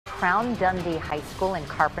Dundee-Crown High School in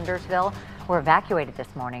Carpentersville were evacuated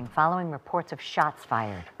this morning following reports of shots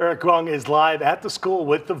fired. Eric Rung is live at the school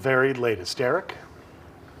with the very latest. Eric?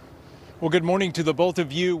 Well, good morning to the both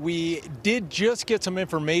of you. We did just get some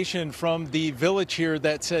information from the village here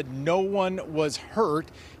that said no one was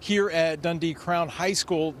hurt here at Dundee-Crown High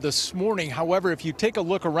School this morning. However, if you take a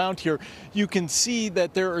look around here, you can see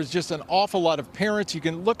that there is just an awful lot of parents. You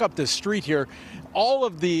can look up the street here. All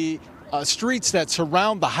of the streets that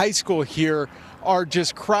surround the high school here are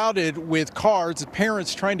just crowded with cars,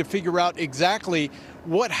 parents trying to figure out exactly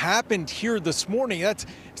what happened here this morning. That's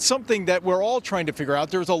something that we're all trying to figure out.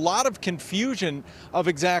 There's a lot of confusion of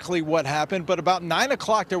exactly what happened, but about 9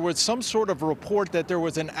 o'clock there was some sort of report that there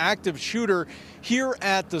was an active shooter here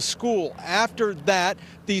at the school. After that,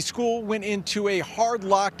 the school went into a hard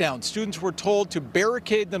lockdown. Students were told to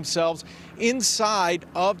barricade themselves inside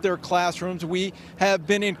of their classrooms. We have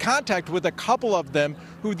been in contact with a couple of them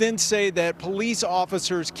who then say that police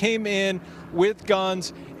officers came in with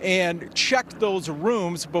guns and checked those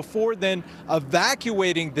rooms before then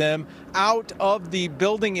evacuating them out of the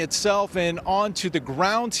building itself and onto the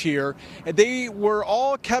grounds here. They were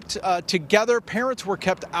all kept together. Parents were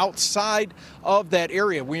kept outside of that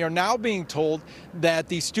area. We are now being told that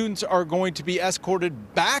the students are going to be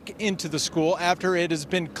escorted back into the school after it has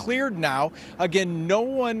been cleared now. Again, no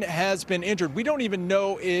one has been injured. We don't even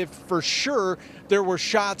know if for sure there were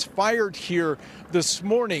shots fired here this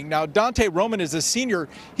morning. Now, Dante Roman is a senior.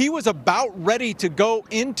 He was about ready to go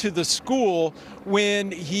into the school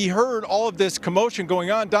when he heard all of this commotion going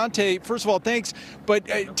on. Dante, first of all, thanks, but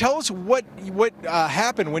tell us what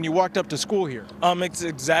happened when you walked up to school here. It's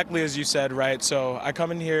exactly as you said, right? So I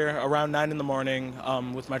come in here around 9 in the morning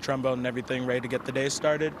with my trombone and everything, ready to get the day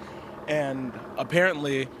started, and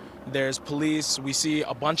apparently there's police. We see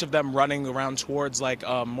a bunch of them running around towards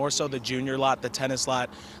more so the junior lot, the tennis lot,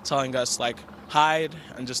 telling us hide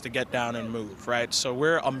and just to get down and move, right? So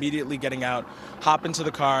we're immediately getting out, hop into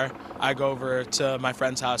the car. I go over to my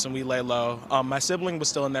friend's house and we lay low. My sibling was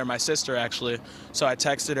still in there, my sister actually. So I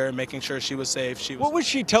texted her, making sure she was safe. What was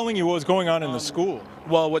she telling you what was going on in the school?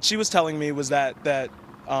 Well, what she was telling me was that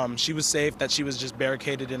she was safe, that she was just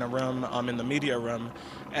barricaded in a room, in the media room,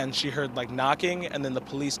 and she heard knocking, and then the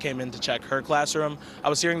police came in to check her classroom. I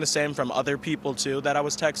was hearing the same from other people too that I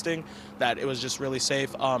was texting, that it was just really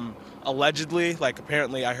safe. Allegedly,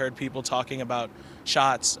 apparently I heard people talking about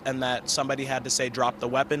shots and that somebody had to say drop the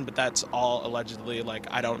weapon, but that's all allegedly.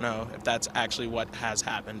 I don't know if that's actually what has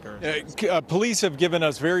happened. Police have given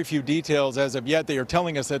us very few details as of yet. They are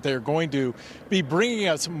telling us that they're going to be bringing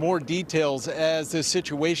us more details as this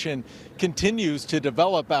situation continues to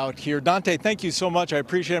develop out here. Dante, thank you so much. I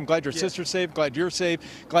appreciate it. I'm glad your sister's safe, glad you're safe,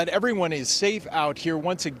 glad everyone is safe out here.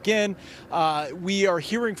 Once again, we are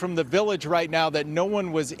hearing from the village right now that no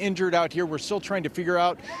one was injured out here. We're still trying to figure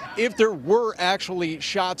out if there were actually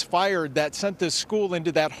shots fired that sent this school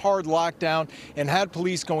into that hard lockdown and had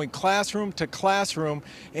police going classroom to classroom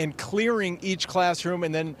and clearing each classroom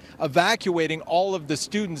and then evacuating all of the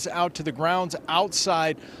students out to the grounds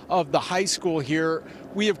outside of the high school here.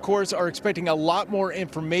 We, of course, are expecting a lot more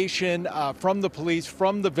information from the police,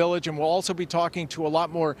 from the village, and we'll also be talking to a lot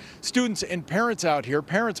more students and parents out here.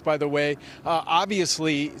 Parents, by the way,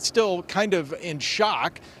 obviously still kind of in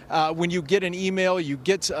shock when you get an email, you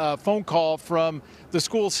get a phone call from the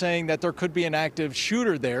school saying that there could be an active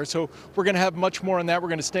shooter there. So we're going to have much more on that. We're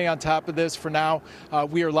going to stay on top of this. For now,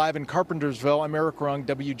 we are live in Carpentersville. I'm Eric Rung,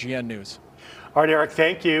 WGN News. All right, Eric,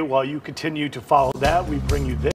 thank you. While you continue to follow that, we bring you this.